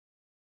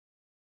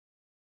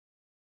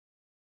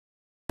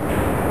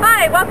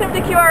Hi, welcome to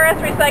QRS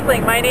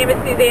Recycling. My name is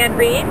Susanne.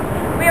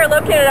 We are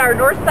located at our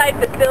north side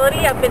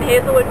facility up in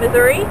Hazelwood,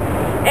 Missouri,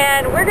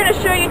 and we're going to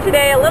show you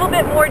today a little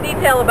bit more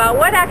detail about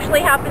what actually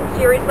happens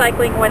to your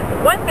recycling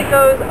once it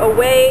goes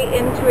away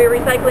into a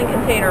recycling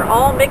container,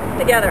 all mixed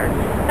together.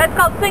 That's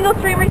called single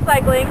stream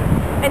recycling,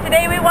 and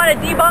today we want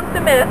to debunk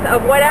the myth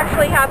of what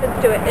actually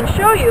happens to it and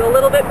show you a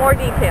little bit more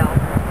detail.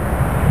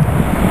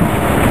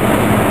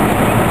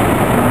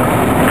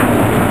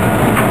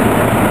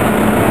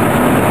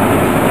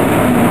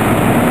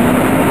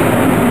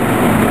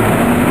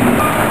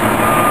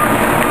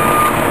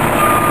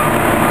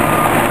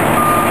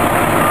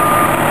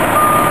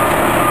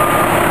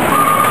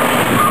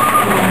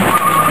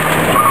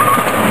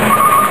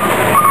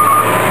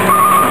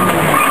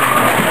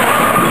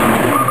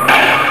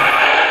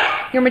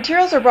 Your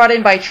materials are brought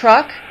in by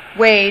truck,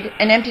 weighed,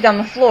 and emptied on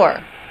the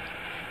floor.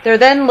 They're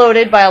then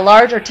loaded by a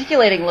large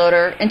articulating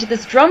loader into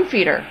this drum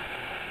feeder.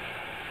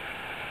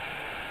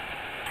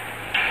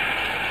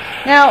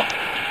 Now,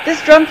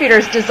 this drum feeder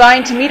is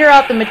designed to meter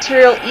out the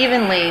material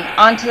evenly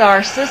onto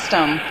our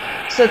system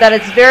so that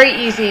it's very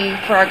easy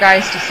for our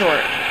guys to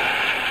sort.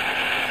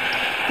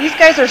 These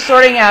guys are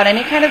sorting out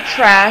any kind of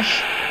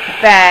trash,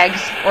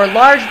 bags, or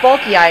large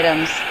bulky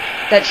items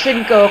that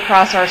shouldn't go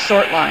across our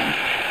sort line.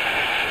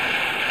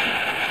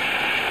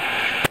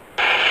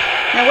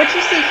 Now what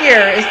you see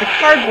here is the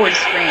cardboard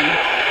screen.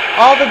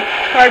 All the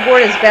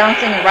cardboard is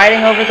bouncing and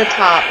riding over the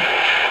top.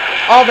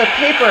 All the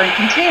paper and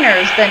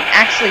containers then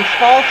actually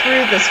fall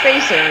through the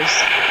spacers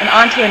and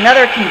onto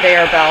another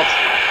conveyor belt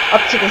up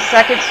to the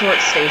second sort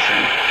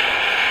station.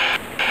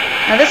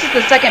 Now this is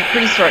the second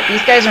pre-sort.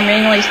 These guys are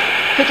manually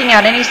picking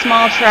out any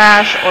small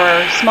trash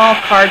or small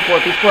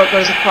cardboard before it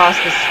goes across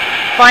this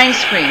fine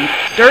screen.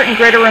 Dirt and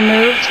grit are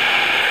removed,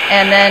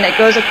 and then it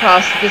goes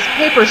across this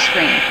paper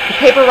screen.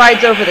 The paper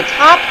rides over the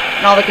top,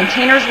 and all the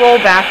containers roll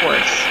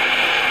backwards.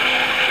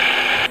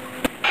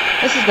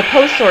 This is the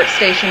post-sort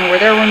station where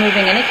they're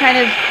removing any kind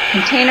of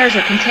containers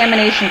or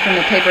contamination from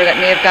the paper that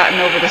may have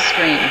gotten over the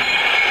screen.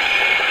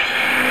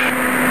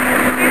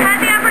 We've had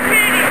the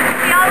opportunity to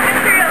see all the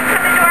materials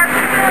come into our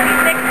facility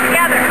mixed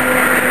together.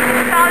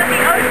 We saw that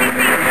the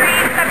OCC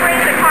screen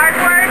separated the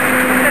cardboard,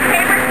 the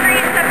paper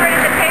screen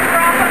separated the paper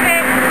off of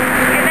it,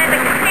 and then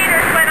the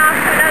containers went off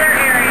to another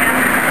area.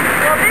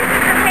 Well, this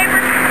is the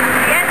paper screen,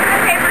 the end of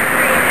the paper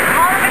screen, and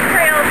all the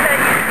materials that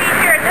you see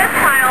here in this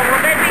pile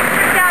will then be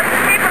shipped out to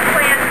paper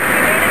plants to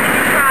be made into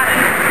new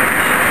products.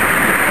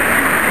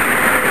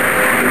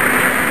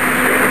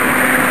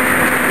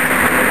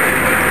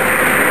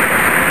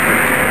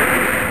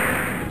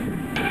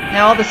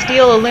 Now all the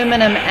steel,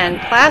 aluminum, and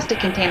plastic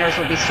containers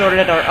will be sorted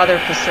at our other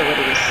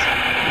facilities.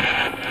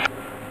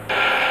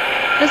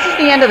 This is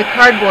the end of the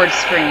cardboard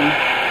screen.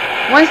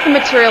 Once the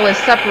material is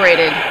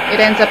separated, it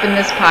ends up in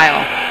this pile.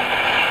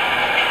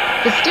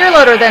 The steer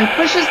loader then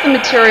pushes the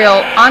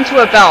material onto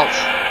a belt,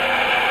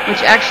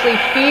 which actually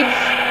feeds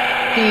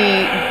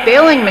the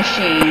baling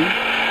machine.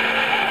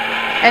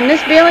 And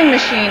this baling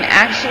machine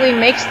actually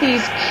makes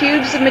these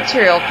cubes of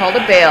material called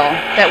a bale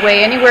that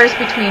weigh anywhere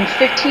between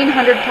 1,500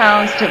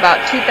 pounds to about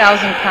 2,000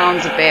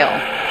 pounds of bale.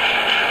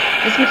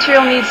 This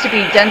material needs to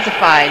be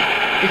densified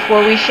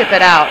before we ship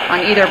it out on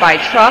either by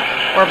truck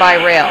or by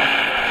rail.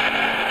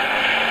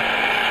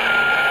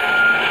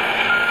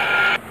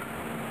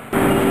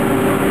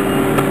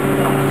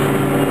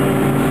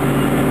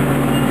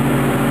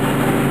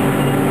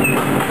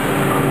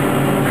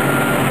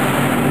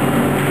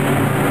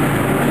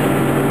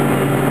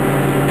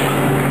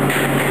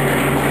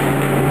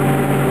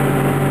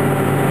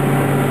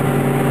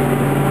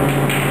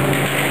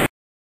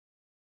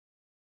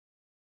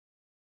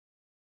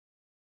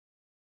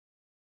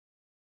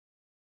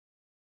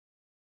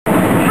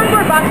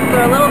 Boxes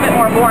are a little bit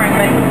more boring,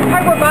 but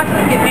cardboard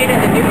boxes get made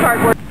into new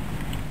cardboard.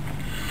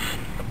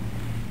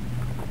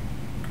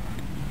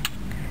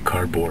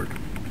 Cardboard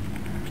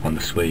on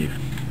the sleeve.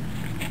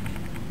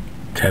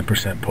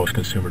 10%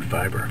 post-consumer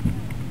fiber.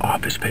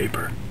 Office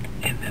paper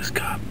in this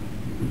cup.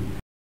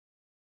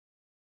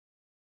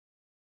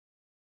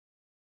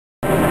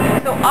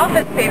 So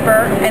office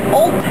paper and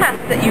old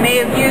tests that you may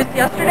have used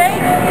yesterday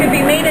could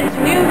be made into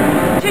new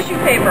tissue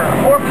paper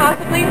or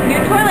possibly new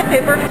toilet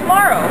paper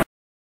tomorrow.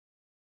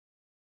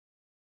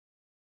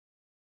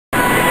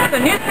 So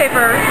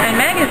newspaper and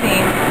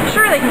magazines,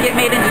 sure they can get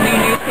made into new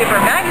newspaper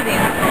and magazines,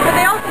 but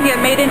they also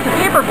get made into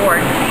paperboard,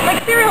 like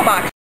cereal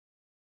boxes.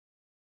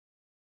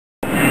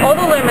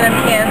 Old aluminum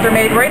cans are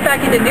made right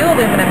back into new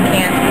aluminum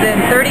cans within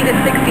 30 to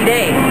 60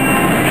 days.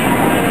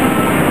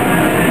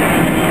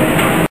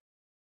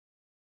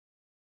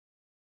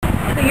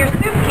 So your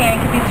soup can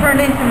can be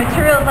turned into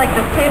materials like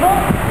this table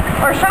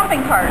or a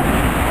shopping cart.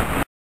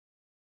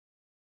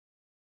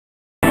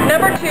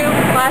 Number 2,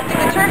 plastic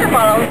detergent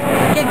bottles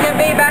can get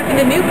made back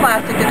into new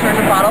plastic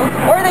detergent bottles,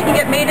 or they can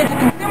get made into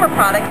consumer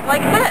products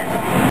like this.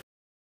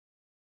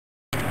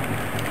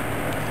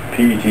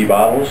 PET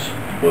bottles,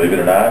 believe it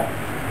or not,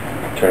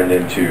 turned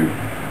into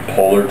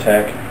Polar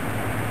Tech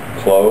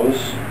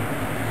clothes,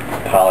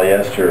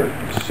 polyester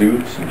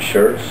suits and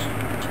shirts,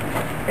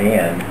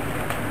 and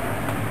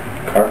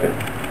carpet.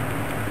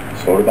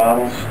 Soda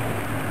bottles,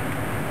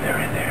 they're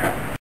in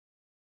there.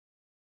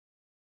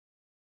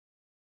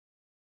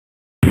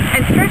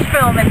 And stretch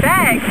film and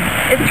bags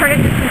is turned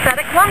into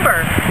synthetic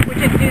lumber, which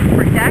is used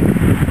for decks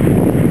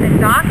and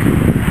docks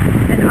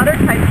and other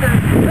types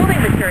of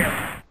building materials.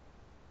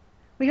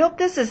 We hope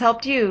this has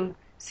helped you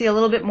see a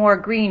little bit more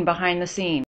green behind the scenes.